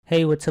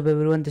Hey, what's up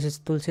everyone? This is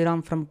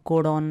Tulsiram from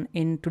Code On.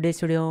 In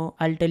today's video,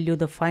 I'll tell you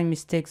the 5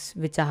 mistakes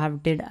which I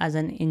have did as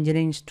an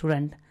engineering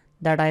student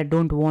that I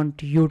don't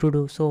want you to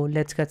do. So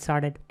let's get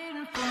started.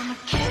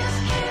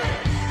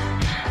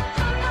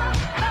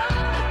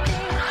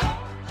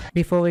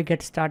 Before we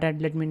get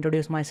started, let me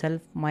introduce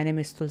myself. My name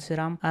is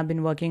Tulsiram. I've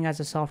been working as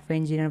a software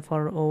engineer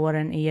for over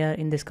an year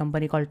in this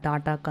company called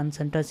Tata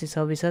Consultancy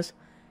Services.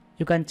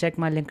 You can check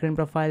my LinkedIn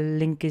profile,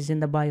 link is in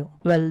the bio.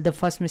 Well, the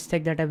first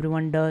mistake that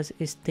everyone does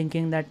is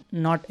thinking that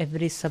not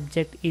every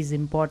subject is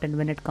important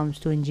when it comes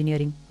to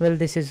engineering. Well,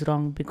 this is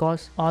wrong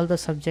because all the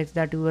subjects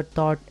that you were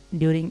taught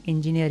during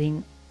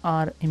engineering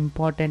are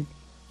important.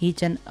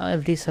 Each and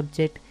every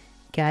subject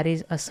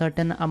carries a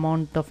certain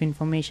amount of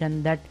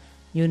information that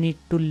you need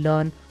to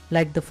learn.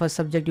 Like the first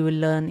subject you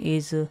will learn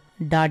is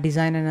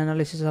design and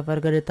analysis of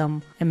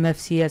algorithm,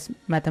 MFCS,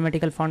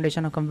 mathematical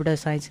foundation of computer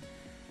science.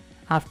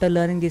 After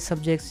learning these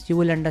subjects, you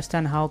will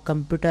understand how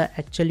computer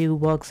actually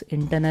works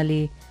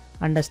internally,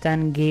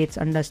 understand gates,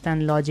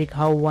 understand logic,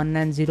 how 1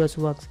 and zeros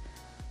works,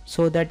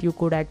 so that you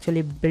could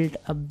actually build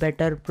a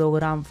better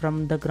program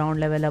from the ground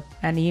level up.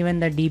 And even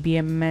the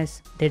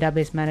DBMS,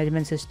 database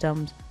management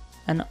systems,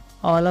 and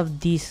all of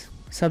these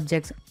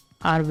subjects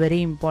are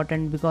very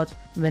important because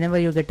whenever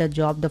you get a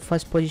job, the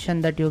first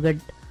position that you get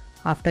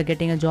after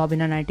getting a job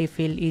in an IT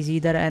field is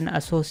either an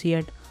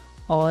associate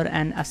or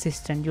an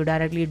assistant. You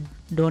directly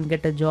don't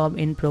get a job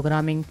in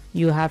programming.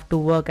 You have to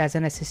work as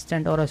an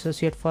assistant or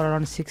associate for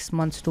around 6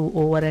 months to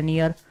over a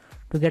year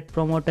to get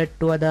promoted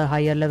to other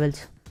higher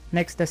levels.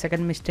 Next, the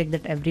second mistake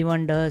that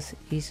everyone does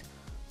is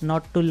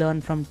not to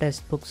learn from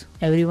textbooks.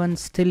 Everyone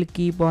still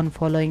keep on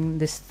following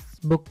this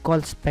book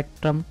called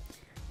Spectrum.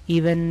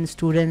 Even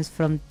students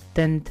from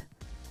 10th,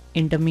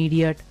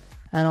 intermediate,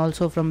 and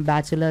also from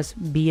bachelor's,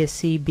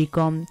 BSc,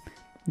 BCom,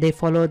 they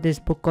follow this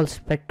book called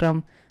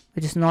Spectrum,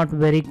 which is not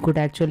very good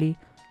actually.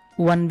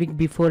 1 week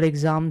before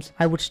exams,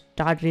 I would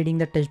start reading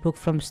the textbook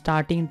from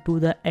starting to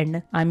the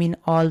end. I mean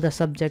all the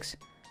subjects,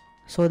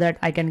 so that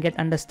I can get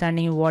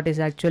understanding what is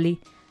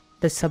actually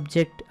the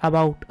subject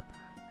about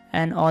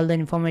and all the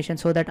information,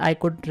 so that I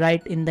could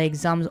write in the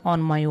exams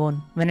on my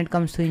own. When it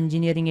comes to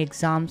engineering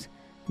exams,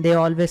 they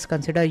always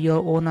consider your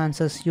own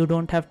answers. You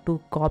don't have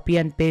to copy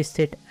and paste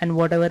it, and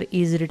whatever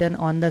is written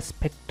on the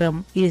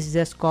Spectrum is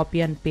just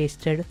copy and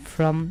pasted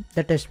from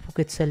the textbook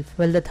itself.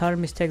 Well, the third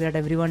mistake that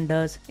everyone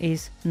does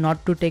is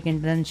not to take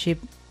internship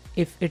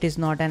if it is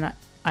not an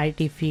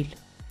IT field.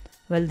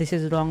 Well, this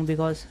is wrong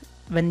because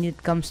when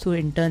it comes to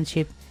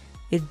internship,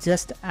 it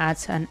just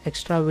adds an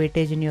extra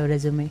weightage in your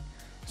resume.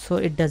 So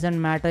it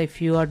doesn't matter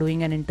if you are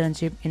doing an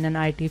internship in an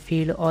IT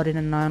field or in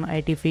a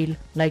non-IT field,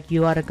 like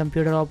you are a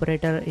computer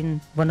operator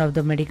in one of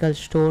the medical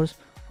stores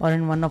or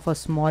in one of a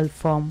small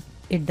firm.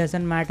 It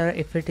doesn't matter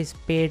if it is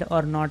paid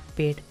or not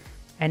paid.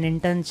 An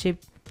internship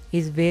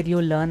is where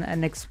you learn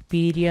an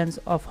experience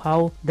of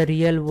how the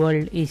real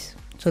world is.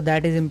 So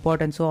that is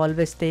important. So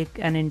always take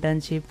an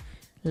internship.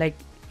 Like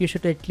you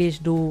should at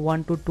least do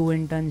 1 to 2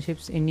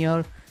 internships in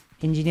your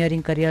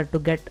engineering career to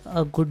get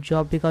a good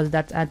job, because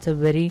that adds a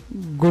very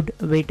good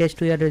weightage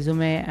to your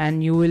resume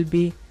and you will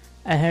be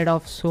ahead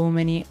of so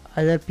many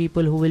other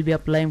people who will be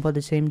applying for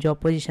the same job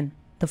position.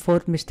 The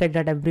fourth mistake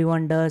that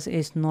everyone does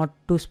is not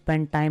to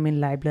spend time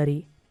in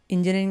library.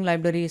 Engineering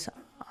libraries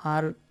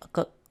are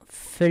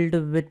filled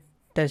with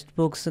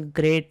textbooks,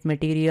 great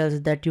materials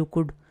that you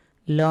could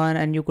learn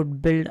and you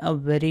could build a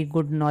very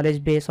good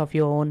knowledge base of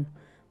your own.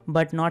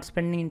 But not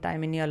spending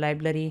time in your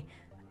library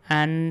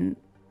and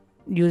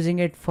using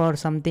it for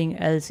something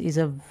else is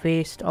a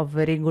waste of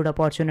very good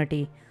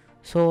opportunity.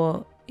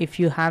 So if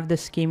you have the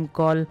scheme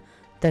called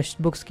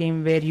textbook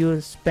scheme, where you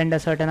spend a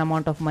certain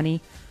amount of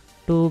money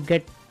to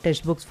get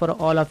textbooks for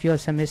all of your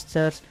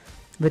semesters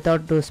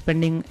without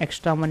spending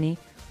extra money,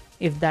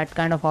 if that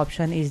kind of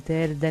option is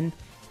there, then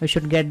we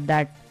should get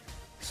that,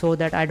 so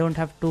that I don't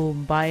have to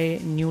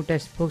buy new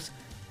textbooks.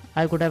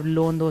 I could have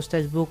loaned those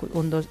textbooks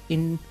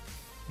in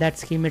that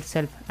scheme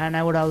itself, and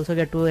I would also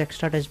get 2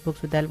 extra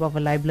textbooks with the help of a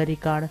library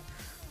card.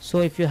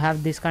 So if you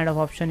have this kind of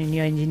option in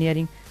your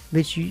engineering,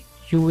 which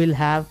you will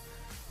have,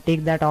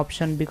 take that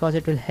option, because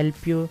it will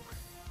help you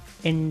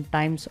in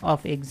times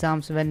of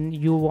exams when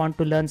you want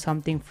to learn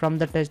something from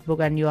the textbook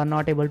and you are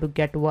not able to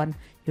get one.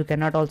 You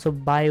cannot also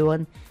buy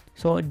one.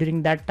 So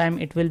during that time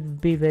it will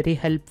be very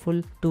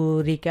helpful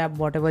to recap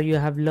whatever you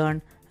have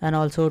learned and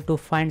also to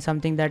find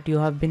something that you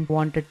have been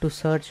wanted to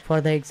search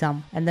for the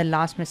exam. And the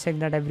last mistake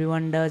that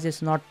everyone does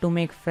is not to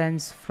make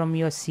friends from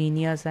your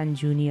seniors and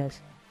juniors.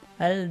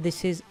 Well,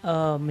 this is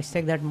a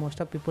mistake that most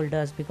of people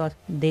does, because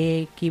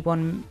they keep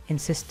on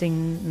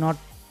insisting not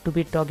to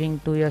be talking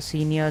to your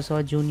seniors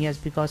or juniors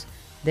because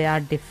they are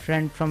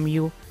different from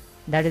you.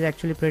 That is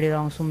actually pretty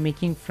wrong. So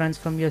making friends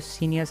from your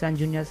seniors and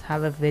juniors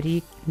have a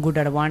very good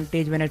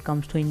advantage when it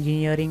comes to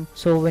engineering.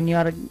 So when you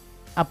are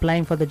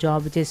applying for the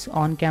job, which is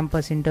on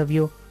campus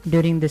interview.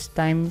 During this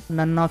time,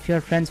 none of your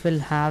friends will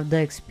have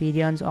the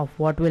experience of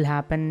what will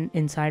happen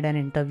inside an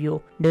interview.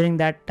 During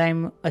that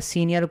time, a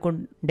senior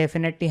could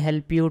definitely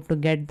help you to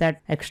get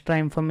that extra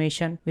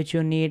information which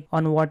you need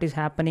on what is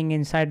happening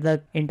inside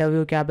the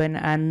interview cabin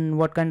and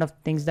what kind of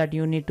things that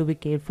you need to be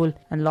careful,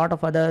 and a lot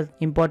of other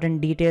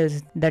important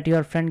details that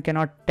your friend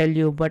cannot tell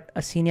you, but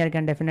a senior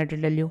can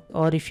definitely tell you.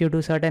 Or if you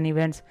do certain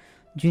events,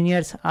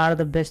 juniors are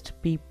the best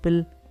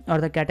people or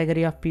the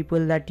category of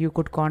people that you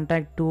could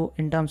contact to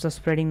in terms of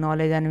spreading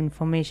knowledge and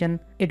information.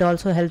 It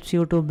also helps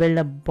you to build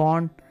a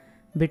bond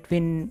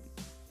between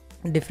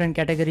different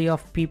category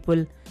of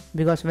people,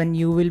 because when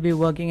you will be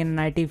working in an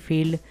IT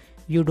field,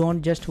 you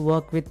don't just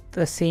work with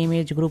the same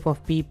age group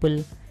of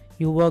people,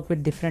 you work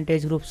with different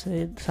age groups.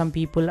 Some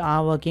people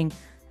are working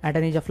at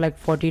an age of like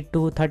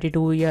 42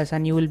 32 years,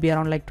 and you will be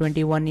around like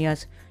 21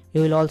 years.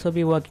 You will also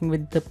be working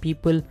with the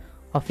people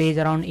of age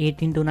around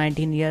 18 to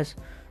 19 years.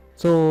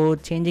 So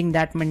changing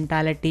that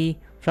mentality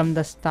from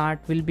the start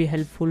will be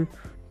helpful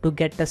to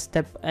get a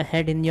step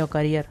ahead in your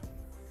career.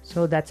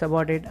 So that's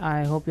about it.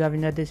 I hope you have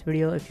enjoyed this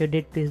video. If you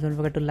did, please don't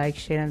forget to like,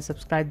 share and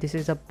subscribe. This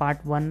is a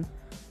part 1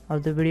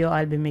 of the video.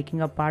 I'll be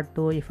making a part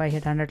 2 if I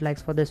hit 100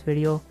 likes for this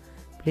video.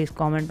 Please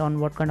comment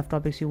on what kind of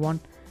topics you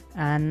want,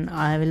 and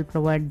I will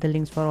provide the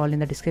links for all in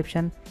the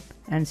description.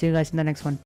 And see you guys in the next one.